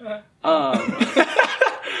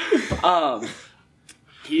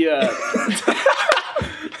 he.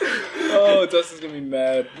 Oh, Dustin's gonna be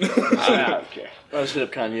mad. I don't care. Let's hit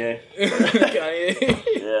up Kanye. Kanye.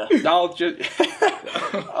 Yeah. I'll just. Hit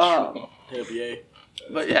up Ye.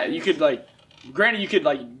 But yeah, you could like. Granted, you could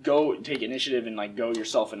like go take initiative and like go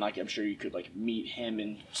yourself, and like I'm sure you could like meet him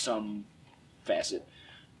in some facet.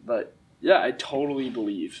 But yeah, I totally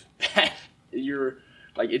believe that you're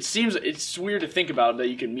like. It's weird to think about that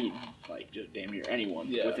you can meet like just damn near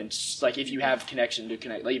anyone within like if you have connection to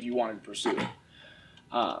connect, like if you wanted to pursue it.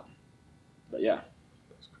 But yeah.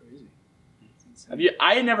 That's crazy.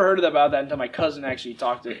 I had never heard about that until my cousin actually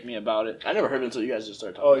talked to me about it. I never heard it until you guys just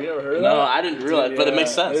started talking. Oh, you never heard of that? No, I didn't realize, but it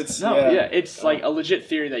makes sense. It's like a legit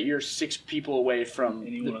theory that you're 6 people away from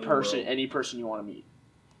any person you want to meet.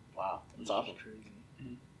 Wow, that's awesome. Crazy.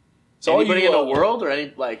 So anybody in the world, or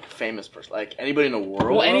any like famous person, like anybody in the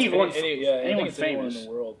world? Well, anyone famous. Anyone in the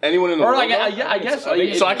world. Anyone in the world? Or like I guess.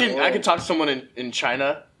 So I can talk to someone in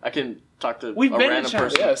China. I can talk to We've a been random to China.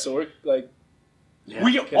 person. Yeah, so we're like. Yeah.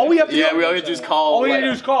 All we have to do is call. All we have to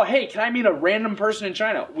do is call. Hey, can I meet a random person in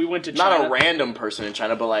China? We went to China. Not a random person in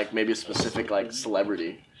China, but like maybe a specific like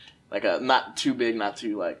celebrity, like a not too big, not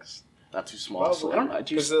too small. Well, celebrity. I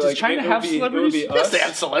don't know. Does China have celebrities? Yes, they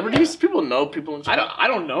have celebrities. People know people in China. I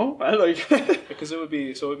don't know. Because it would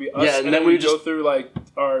be us. Yeah, and then we go through like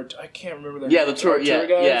I can't remember their the tour. Tour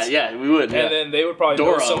guides. Yeah, we would. And then they would probably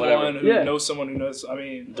Dora, know someone who Yeah. knows someone who knows. I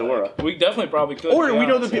mean, Dora. Like, we definitely probably could. Or we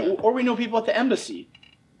know the people. Or we know people at the embassy.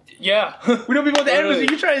 Yeah, we know people at the Literally.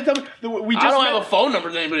 embassy. You're trying to tell me I don't have a phone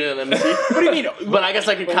number to anybody at the embassy. What do you mean? But I guess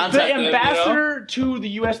I could contact The them. ambassador to the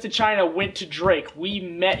U.S. to China went to Drake. We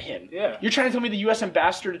met him. Yeah. You're trying to tell me the U.S.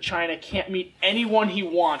 ambassador to China can't meet anyone he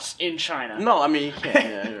wants in China? No, I mean you can't.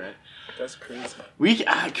 Yeah, you're right. That's crazy.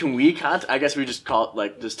 Can we contact? I guess we just talk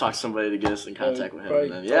to somebody to get us in contact with him.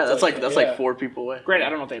 And then, that's like 4 people away. Granted, I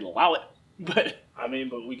don't know if they'd allow it, but I mean,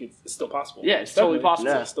 but we could. It's still possible. Yeah, it's totally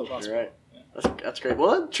possible. Yeah, It's still possible. You're right. That's great.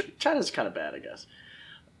 Well, China's kind of bad, I guess.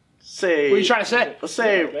 Say. what are you trying to say? Let's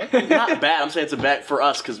say not bad. I'm saying it's a bad for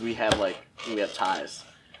us because we have ties.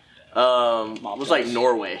 It was like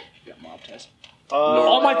Norway. You got mob test. Norway.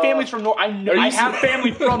 All my family's from Norway. I have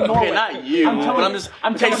family from Norway. Okay, not you. I'm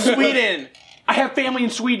telling you. Sweden. I have family in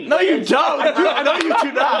Sweden. No, you don't. I know you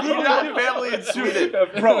do not. You do not have family in Sweden,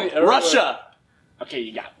 Bro, Russia. Okay,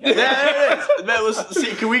 you got it. Yeah, there it is.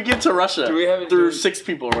 See, can we get to Russia through 6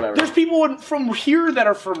 people or whatever? There's people from here that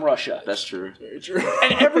are from Russia. That's true. Very true.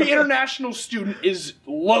 And every international student is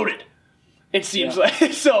loaded. It seems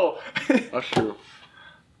like so. That's true.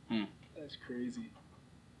 That's crazy.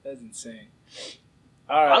 That's insane.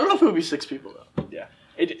 All right. I don't know if it would be 6 people though. Yeah,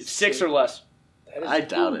 6 or less. I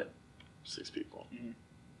doubt it. 6 people. Mm-hmm.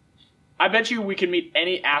 I bet you we can meet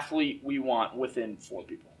any athlete we want within 4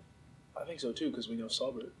 people. I think so too because we know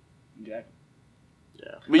Salbert. Exactly.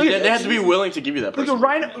 Yeah, they have to be willing to give you that person. Look,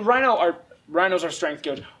 Rhino, Rhino's our strength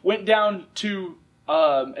coach. Went down to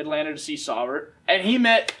Atlanta to see Saubert, and he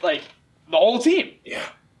met like the whole team. Yeah.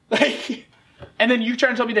 Like, and then you try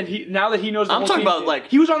and tell me that now that he knows the I'm whole talking team, about like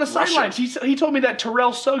he was on the Russia. sidelines. He told me that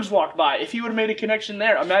Terrell Suggs walked by. If he would have made a connection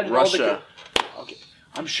there, imagine Russia. Okay,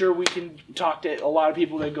 I'm sure we can talk to a lot of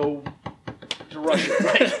people that go to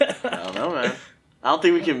Russia. I don't know, man. I don't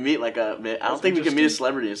think we can meet I don't think we can meet a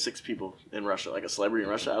celebrity and 6 people in Russia. Like a celebrity in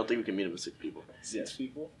Russia, I don't think we can meet him with 6 people. 6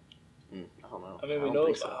 people? I don't know. I mean, we don't know.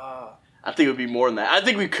 think so. I think it would be more than that. I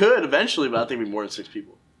think we could eventually, but I think it would be more than 6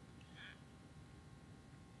 people.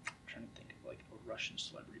 I'm trying to think of like a Russian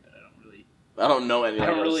celebrity, but I don't know any. I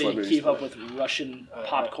don't really celebrities. keep up with Russian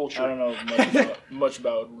pop culture. I don't know much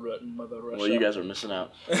about Mother Russia. Well, you guys are missing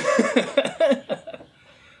out.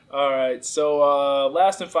 All right, so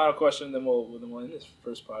last and final question, then we'll end this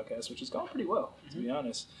first podcast, which has gone pretty well, to be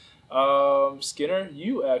honest. Skinner,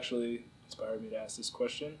 you actually inspired me to ask this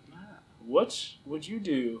question. What would you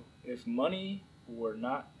do if money were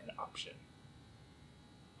not an option?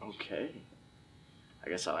 Okay. I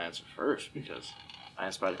guess I'll answer first because I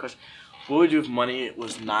inspired the question. What would you do if money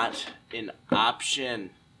was not an option?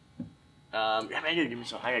 I gotta give me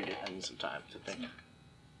some. I need some time to think.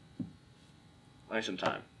 I need some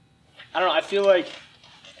time. I don't know. I feel like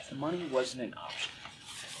if money wasn't an option,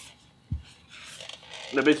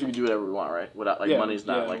 No, basically we do whatever we want, right? Without money's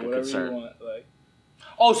not like a concern. You want, like.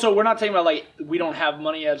 Oh, so we're not talking about like we don't have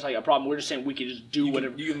money as like a problem. We're just saying we can just do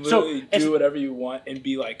whatever. You can literally do whatever you want and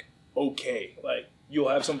be like okay, like you'll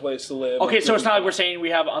have some place to live. Okay, so it's not like we're saying we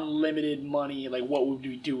have unlimited money. Like, what would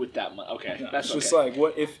we do with that money? Okay, no, that's it's just like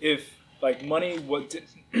what if like money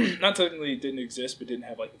not technically didn't exist but didn't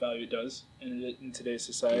have like the value it does in today's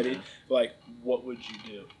society. Yeah. Like, what would you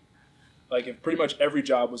do? Like, if pretty much every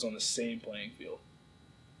job was on the same playing field.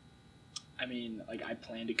 I mean, like I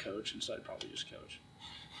plan to coach, and so I'd probably just coach.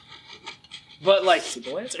 But like,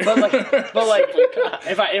 Simple answer. but like,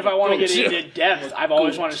 if I want to get into depth, I've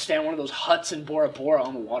always wanted to stand in one of those huts in Bora Bora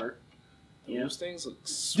on the water. Those things look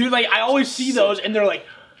sweet. Dude, like I always see those, and they're like,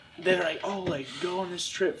 oh, like go on this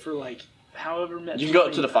trip for like however much. You can go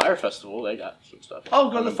to the Fire Festival. They got some stuff.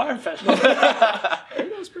 Oh, go to the Fire Festival. I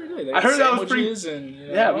heard that was pretty good. They I heard that was pretty. And,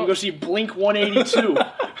 Yeah, we can go see Blink 182.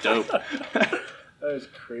 Dope. That is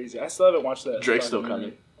crazy. I still haven't watched that. Drake's still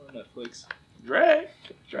coming on Netflix. Drake.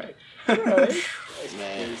 Right.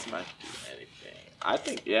 Man, if I could do anything, I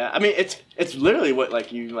think I mean, it's literally what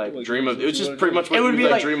like you dream of. It's just pretty much what would you be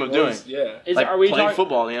like dream of doing. Yeah. Like are we playing talking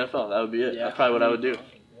football in the NFL. That would be it. Yeah. That's probably what I would do.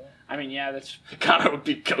 I mean, yeah, that's Connor would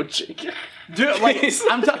be coaching. dude. Like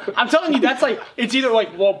I'm telling you, that's like it's either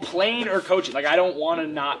like playing or coaching. Like I don't want to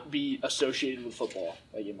not be associated with football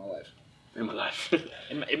like in my life. In my life.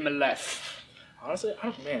 in my life. Honestly, for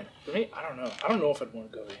me, I don't know. I don't know if I'd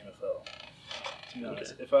want to go to the NFL. To be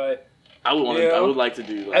honest, Okay. if I I would like to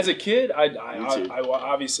do. Like, as a kid, I too.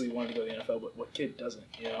 obviously wanted to go to the NFL, but what kid doesn't,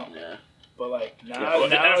 you know? Yeah. But like now, Well,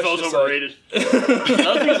 the now it's NFL's just overrated.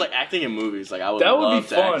 Another thing is like acting in movies. Like I would. That would love be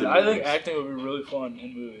to act fun. in I think movies. acting would be really fun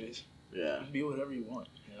in movies. Yeah. You can be whatever you want,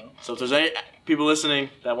 you know. So if there's any people listening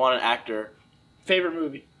that want an actor, Favorite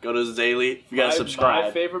movie? go to Zaylee. You gotta subscribe.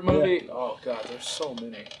 My favorite movie? Yeah. Oh god, there's so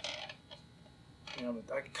many. You know,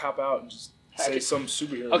 I could cop out and just say some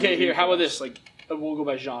superhero. Okay, movie, here. How about this? like, We'll go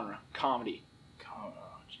by genre. Comedy. oh,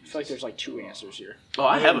 I feel like there's like 2 answers here. Oh,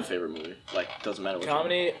 I have a favorite movie. Like doesn't matter. Which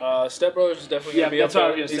comedy. Step Brothers is definitely gonna be up that's what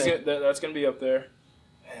I there. was gonna say. That's gonna be up there.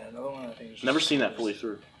 And another one I think is. Never seen that fully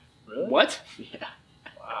through. Really? What? Yeah.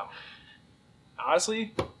 Wow.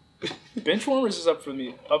 Honestly, Benchwarmers is up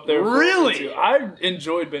there. Really? For me too. I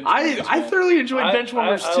enjoyed Benchwarmers. I thoroughly enjoyed I-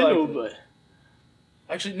 Benchwarmers I too, liked it. but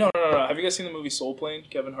Actually, no. Have you guys seen the movie Soul Plane?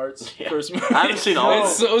 Kevin Hart's Yeah. first movie. I haven't seen all of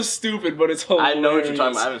It's so stupid, but it's hilarious. I know what you're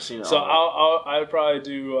talking about. I haven't seen it. So all. I would probably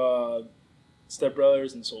do Step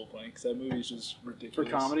Brothers and Soul Plane because that movie is just for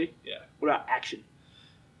ridiculous. comedy, Yeah. what about action?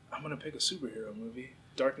 I'm gonna pick a superhero movie,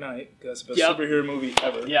 Dark Knight. 'Cause that's the best Yep. superhero movie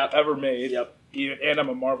ever. Yep. Ever made. Yep. And I'm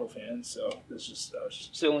a Marvel fan, so that was just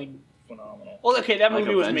It's the only. phenomenal. Well, okay, that Like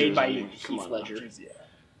movie was made Avengers, by I mean, come Heath on. Ledger. Yeah.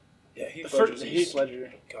 Yeah, Heath The first Ledger's Heath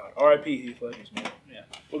Ledger. God, R.I.P. Heath Ledger's man. Yeah.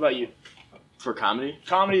 What about you? For comedy.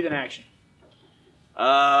 Comedy then action,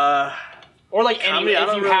 Uh. or like Comedy, I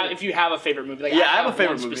any don't if you have a favorite movie. Like, Yeah, I have a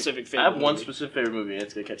favorite one movie. Specific I favorite. have one movie. specific favorite movie, and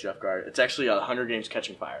it's gonna catch you off guard. It's actually Hunger Games: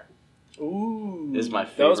 Catching Fire. Ooh, Is my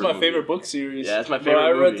That was my favorite movie. favorite book series. Yeah, that's my Bro, favorite I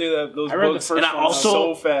read movie. through those I read the books, first And I one also-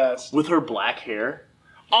 so fast. With her black hair.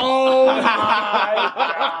 Oh my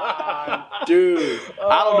god, Dude,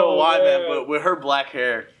 I don't know why, man, man. but with her black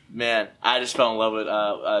hair, man, I just fell in love with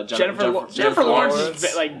Jennifer Lawrence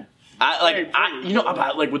is like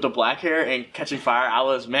About like with the black hair and catching fire. I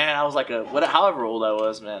was like however old I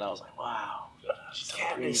was, man. I was like, wow.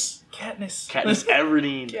 Katniss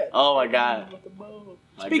Everdeen. Oh my god.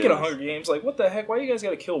 Speaking of Hunger Games, like what the heck? Why you guys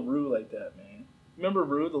gotta kill Rue like that, man? Remember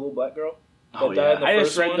Rue, the little black girl? Oh yeah.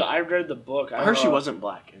 I read the book. I heard she wasn't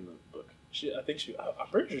black in the book. I'm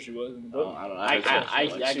pretty sure she was in the book. Oh, I don't know.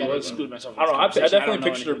 I gotta exclude myself. I don't know. I definitely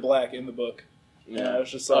pictured her black in the book. Yeah, I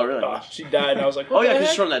was just like, really? She died, and I was like, oh yeah, because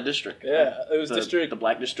she's from that district. Yeah, it was the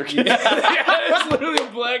black district. Yeah, it's literally a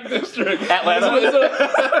black district. Atlanta.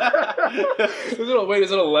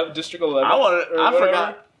 Is it 11, District 11? I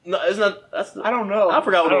forgot. No, isn't that I don't know. I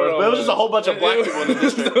forgot what it was, but it was just a whole bunch of black people in the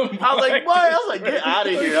district. I was like, what? I was like, get out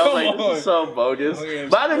of here. I was like, this is so bogus.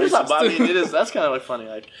 But I think that's kind of like funny.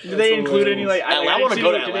 Like, do they include any like? I want to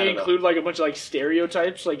go to Atlanta. Do they include like a bunch of like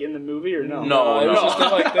stereotype like in the movie or no? No. It was just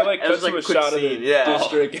they cut to a shot of the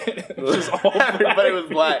district. Everybody was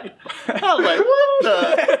black. I was like, what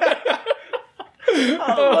the?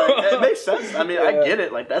 It makes sense. I mean, I get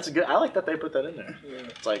it. Like that's good. I like that they put that in there. Yeah.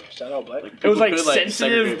 It's like shout out black. It was like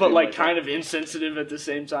sensitive, but like kind of insensitive at the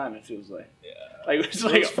same time. It feels like. Yeah. Like it's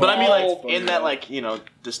like. But I mean, like in that like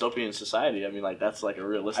dystopian society. I mean, like that's like a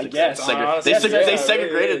realistic. I guess they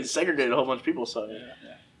segregated a whole bunch of people. So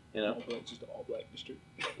just all black district.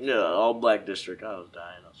 Yeah, all black district. I was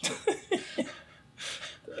dying.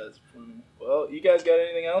 That's funny. Well, you guys got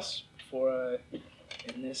anything else before I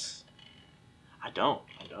end this? I don't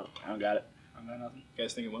got it. I got nothing. You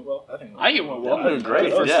guys think it went well? I think it went well. I'm doing great.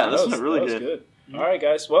 This was really good. Mm-hmm. All right,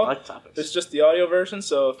 guys. Well, like topics. It's just the audio version,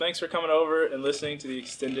 so thanks for coming over and listening to the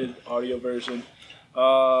extended audio version.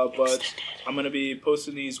 But I'm going to be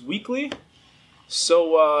posting these weekly.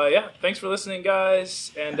 So, thanks for listening,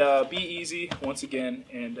 guys. And be easy once again.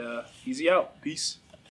 And easy out. Peace.